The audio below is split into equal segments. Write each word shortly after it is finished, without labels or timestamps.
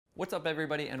What's up,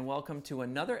 everybody, and welcome to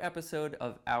another episode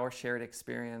of Our Shared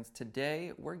Experience.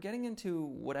 Today, we're getting into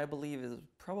what I believe is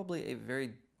probably a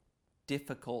very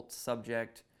difficult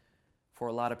subject for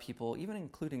a lot of people, even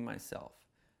including myself.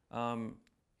 And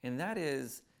that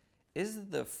is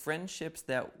the friendships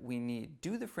that we need,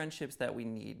 do the friendships that we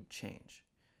need change?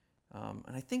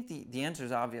 And I think the answer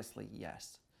is obviously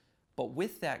yes. But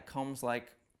with that comes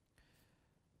like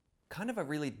kind of a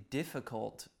really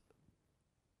difficult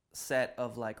set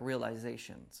of like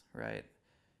realizations, right?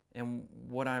 And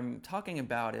what I'm talking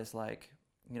about is like,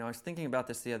 I was thinking about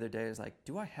this the other day, is like,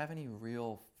 do I have any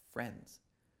real friends?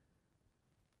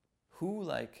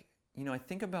 Who I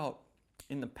think about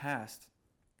in the past,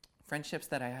 friendships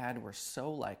that I had were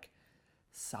so like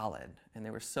solid, and they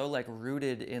were so like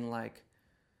rooted in like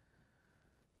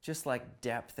just like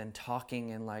depth and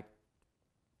talking and like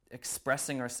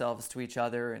expressing ourselves to each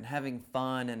other and having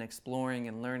fun and exploring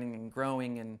and learning and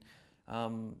growing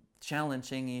and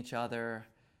challenging each other.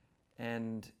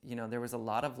 And, there was a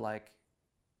lot of like,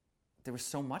 there was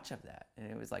so much of that. And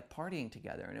it was like partying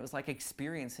together, and it was like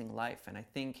experiencing life. And I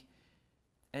think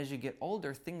as you get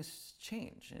older, things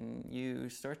change, and you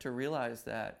start to realize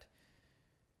that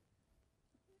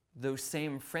those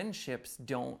same friendships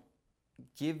don't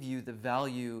give you the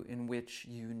value in which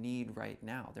you need right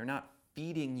now. They're not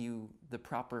feeding you the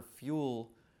proper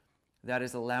fuel that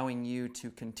is allowing you to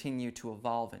continue to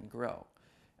evolve and grow.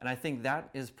 And I think that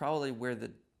is probably where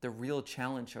the real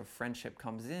challenge of friendship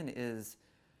comes in, is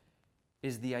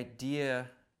the idea,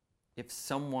 if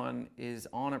someone is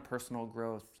on a personal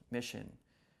growth mission.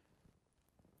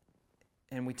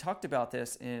 And we talked about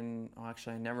this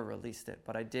actually I never released it,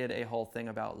 but I did a whole thing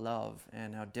about love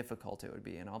and how difficult it would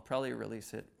be, and I'll probably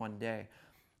release it one day.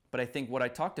 But I think what I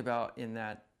talked about in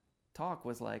that talk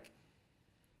was like,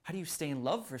 how do you stay in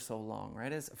love for so long,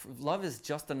 right? Love is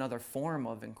just another form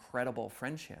of incredible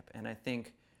friendship. And I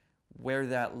think where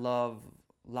that love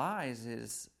lies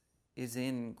is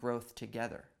in growth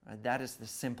together. That is the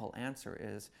simple answer,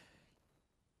 is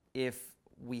if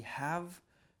we have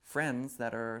friends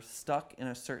that are stuck in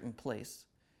a certain place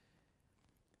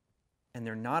and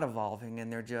they're not evolving,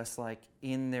 and they're just like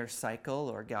in their cycle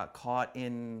or got caught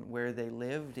in where they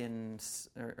lived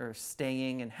or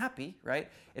staying and happy, right?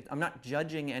 I'm not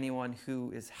judging anyone who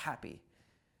is happy.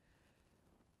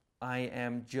 I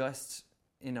am just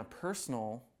in a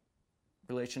personal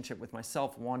relationship with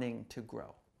myself, wanting to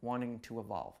grow, wanting to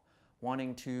evolve,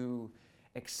 wanting to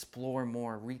explore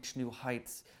more, reach new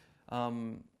heights,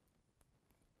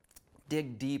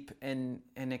 dig deep and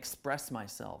express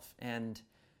myself. And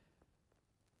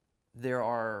there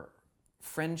are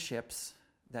friendships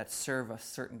that serve a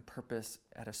certain purpose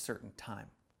at a certain time.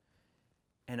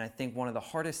 And I think one of the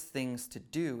hardest things to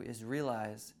do is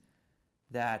realize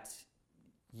that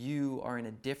you are in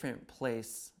a different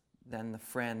place than the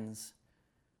friends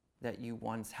that you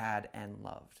once had and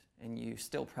loved. And you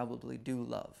still probably do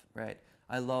love, right?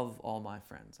 I love all my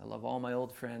friends. I love all my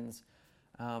old friends.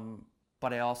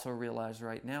 But I also realize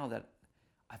right now that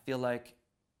I feel like,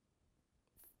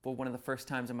 for one of the first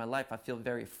times in my life, I feel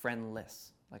very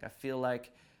friendless. Like I feel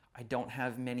like I don't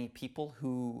have many people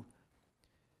who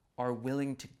are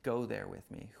willing to go there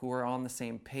with me, who are on the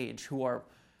same page, who are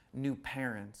new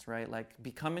parents, right? Like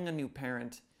becoming a new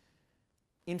parent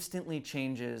instantly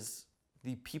changes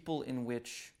the people in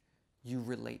which you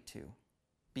relate to,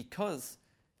 because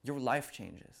your life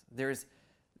changes. There's,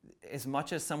 as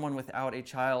much as someone without a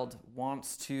child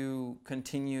wants to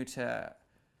continue to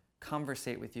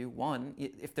conversate with you, one,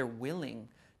 if they're willing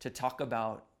to talk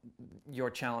about your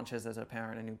challenges as a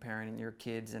parent, a new parent, and your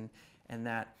kids, and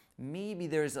that maybe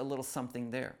there's a little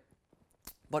something there.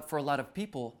 But for a lot of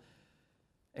people,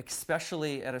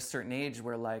 especially at a certain age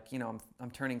where like,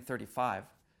 I'm turning 35,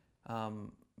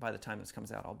 by the time this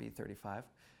comes out, I'll be 35.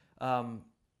 A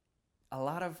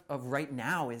lot of right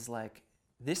now is like,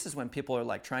 this is when people are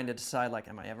like trying to decide like,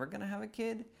 am I ever going to have a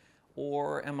kid?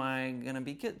 Or am I going to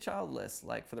be childless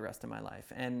like for the rest of my life?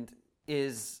 And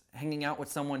is hanging out with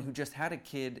someone who just had a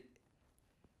kid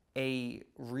a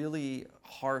really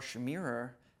harsh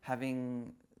mirror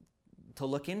having to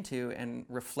look into and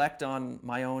reflect on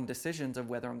my own decisions of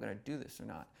whether I'm going to do this or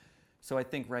not? So I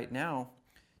think right now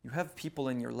you have people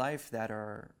in your life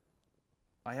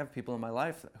I have people in my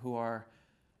life who are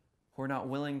not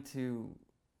willing to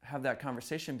have that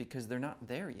conversation because they're not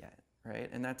there yet.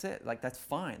 Right? And that's it. Like, that's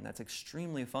fine. That's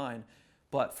extremely fine.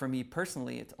 But for me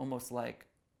personally, it's almost like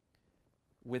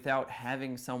without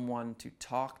having someone to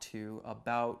talk to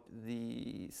about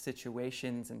the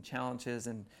situations and challenges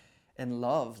and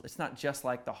love, it's not just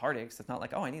like the heartaches. It's not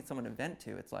like, oh, I need someone to vent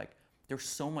to. It's like, there's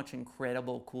so much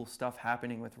incredible, cool stuff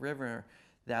happening with River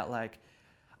that like,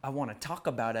 I want to talk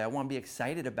about it. I want to be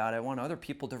excited about it. I want other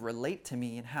people to relate to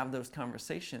me and have those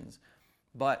conversations.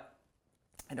 But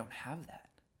I don't have that.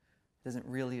 It doesn't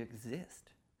really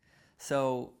exist.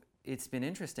 So it's been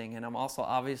interesting. And I'm also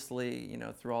obviously,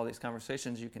 through all these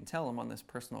conversations, you can tell I'm on this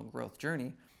personal growth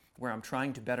journey where I'm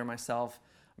trying to better myself.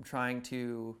 I'm trying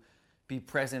to be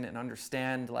present and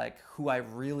understand like who I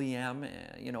really am,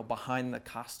 behind the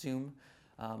costume.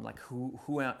 Like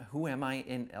who am I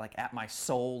in, like at my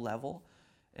soul level.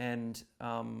 And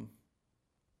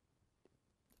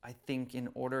I think in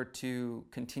order to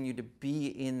continue to be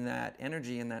in that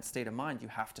energy, in that state of mind, you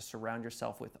have to surround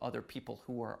yourself with other people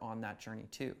who are on that journey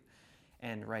too.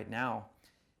 And right now,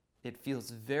 it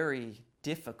feels very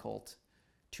difficult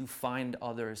to find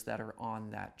others that are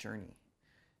on that journey.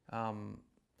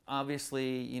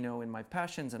 Obviously, in my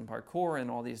passions and parkour and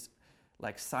all these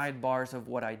like sidebars of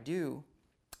what I do,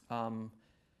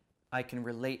 I can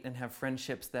relate and have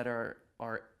friendships that are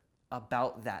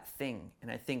about that thing. And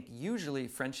I think usually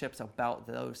friendships about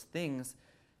those things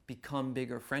become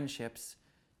bigger friendships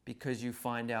because you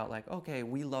find out like, okay,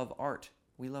 we love art.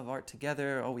 We love art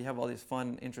together. Oh, we have all these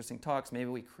fun, interesting talks. Maybe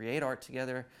we create art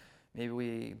together. Maybe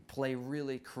we play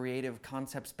really creative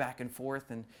concepts back and forth,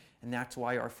 and that's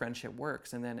why our friendship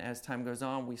works. And then as time goes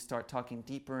on, we start talking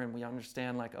deeper and we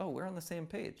understand like, oh, we're on the same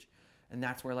page. And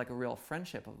that's where like a real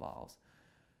friendship evolves.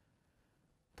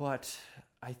 But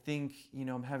I think,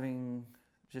 I'm having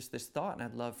just this thought, and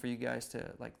I'd love for you guys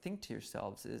to like think to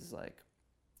yourselves is like,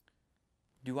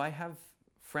 do I have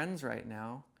friends right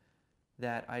now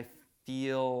that I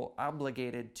feel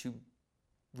obligated to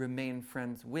remain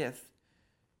friends with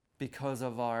because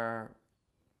of our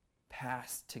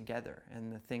past together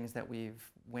and the things that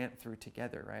we've went through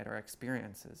together, right? Our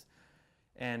experiences.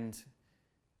 And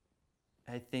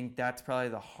I think that's probably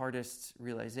the hardest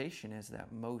realization is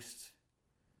that most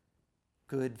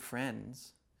good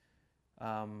friends,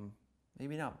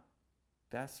 maybe not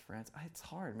best friends. It's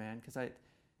hard, man, because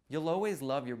you'll always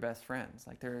love your best friends.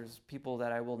 Like there's people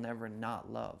that I will never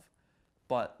not love,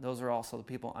 but those are also the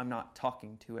people I'm not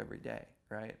talking to every day,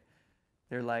 right?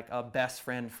 They're like a best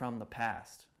friend from the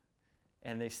past,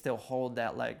 and they still hold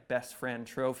that like best friend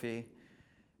trophy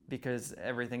because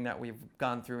everything that we've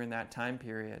gone through in that time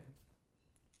period.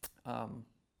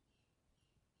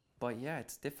 But yeah,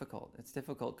 it's difficult. It's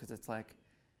difficult because it's like,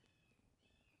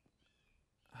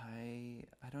 I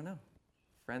don't know.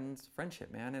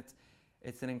 Friendship, man.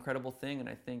 It's an incredible thing, and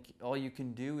I think all you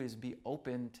can do is be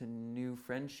open to new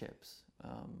friendships.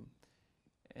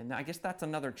 And I guess that's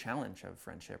another challenge of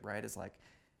friendship, right? Is like,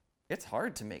 it's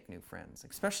hard to make new friends,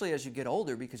 especially as you get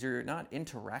older because you're not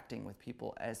interacting with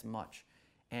people as much.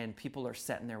 And people are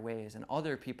set in their ways, and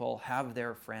other people have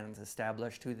their friends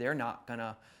established who they're not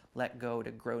gonna let go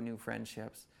to grow new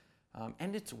friendships.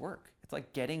 And it's work. It's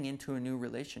like getting into a new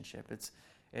relationship.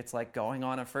 It's like going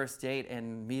on a first date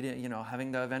and meeting,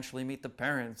 having to eventually meet the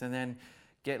parents, and then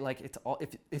get like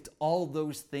it's all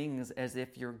those things as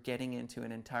if you're getting into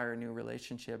an entire new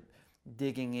relationship,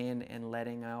 digging in and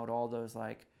letting out all those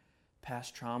like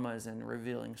past traumas and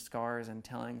revealing scars and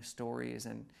telling stories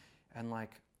and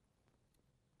like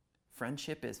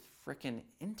friendship is freaking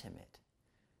intimate.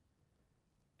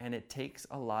 And it takes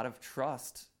a lot of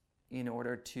trust in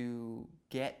order to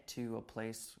get to a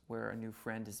place where a new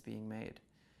friend is being made.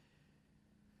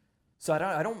 So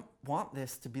I don't want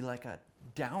this to be like a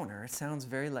downer. It sounds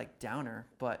very like downer,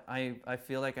 but I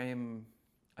feel like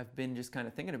I've been just kind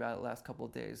of thinking about it the last couple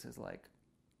of days is like,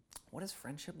 what does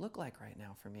friendship look like right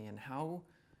now for me? And how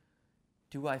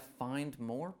do I find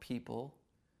more people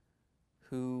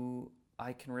who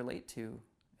I can relate to?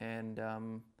 And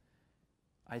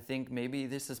I think maybe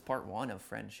this is part one of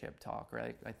friendship talk,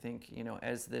 right? I think,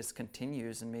 as this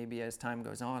continues and maybe as time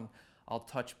goes on, I'll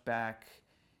touch back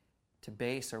to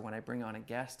base, or when I bring on a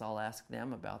guest, I'll ask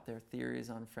them about their theories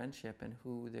on friendship and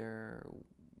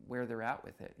where they're at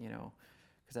with it,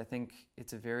 because I think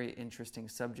it's a very interesting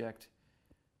subject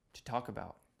to talk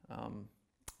about.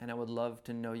 And I would love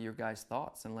to know your guys'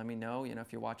 thoughts, and let me know,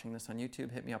 if you're watching this on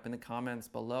YouTube, hit me up in the comments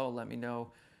below. Let me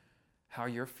know how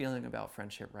you're feeling about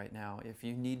friendship right now. If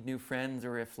you need new friends,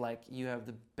 or if like you have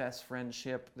the best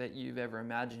friendship that you've ever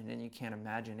imagined and you can't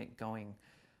imagine it going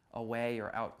away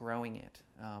or outgrowing it.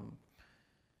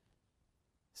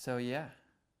 So yeah,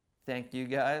 thank you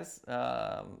guys.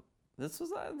 This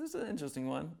is an interesting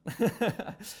one.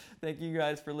 Thank you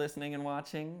guys for listening and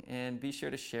watching, and be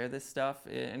sure to share this stuff.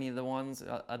 Any of the ones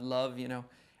I'd love,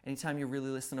 anytime you really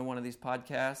listen to one of these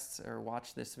podcasts or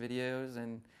watch this videos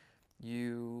and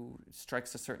you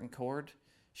strikes a certain chord,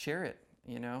 share it,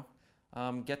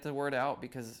 get the word out,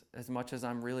 because as much as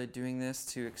I'm really doing this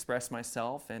to express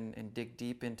myself and dig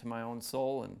deep into my own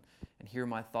soul and hear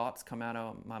my thoughts come out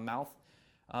of my mouth,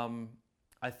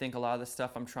 I think a lot of the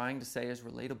stuff I'm trying to say is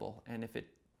relatable. And if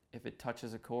it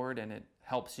touches a chord and it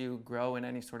helps you grow in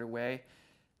any sort of way,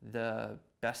 the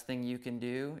best thing you can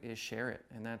do is share it.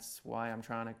 And that's why I'm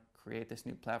trying to create this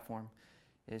new platform,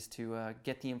 is to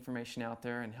get the information out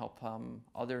there and help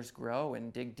others grow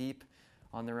and dig deep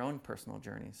on their own personal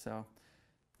journey. So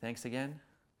thanks again.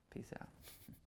 Peace out.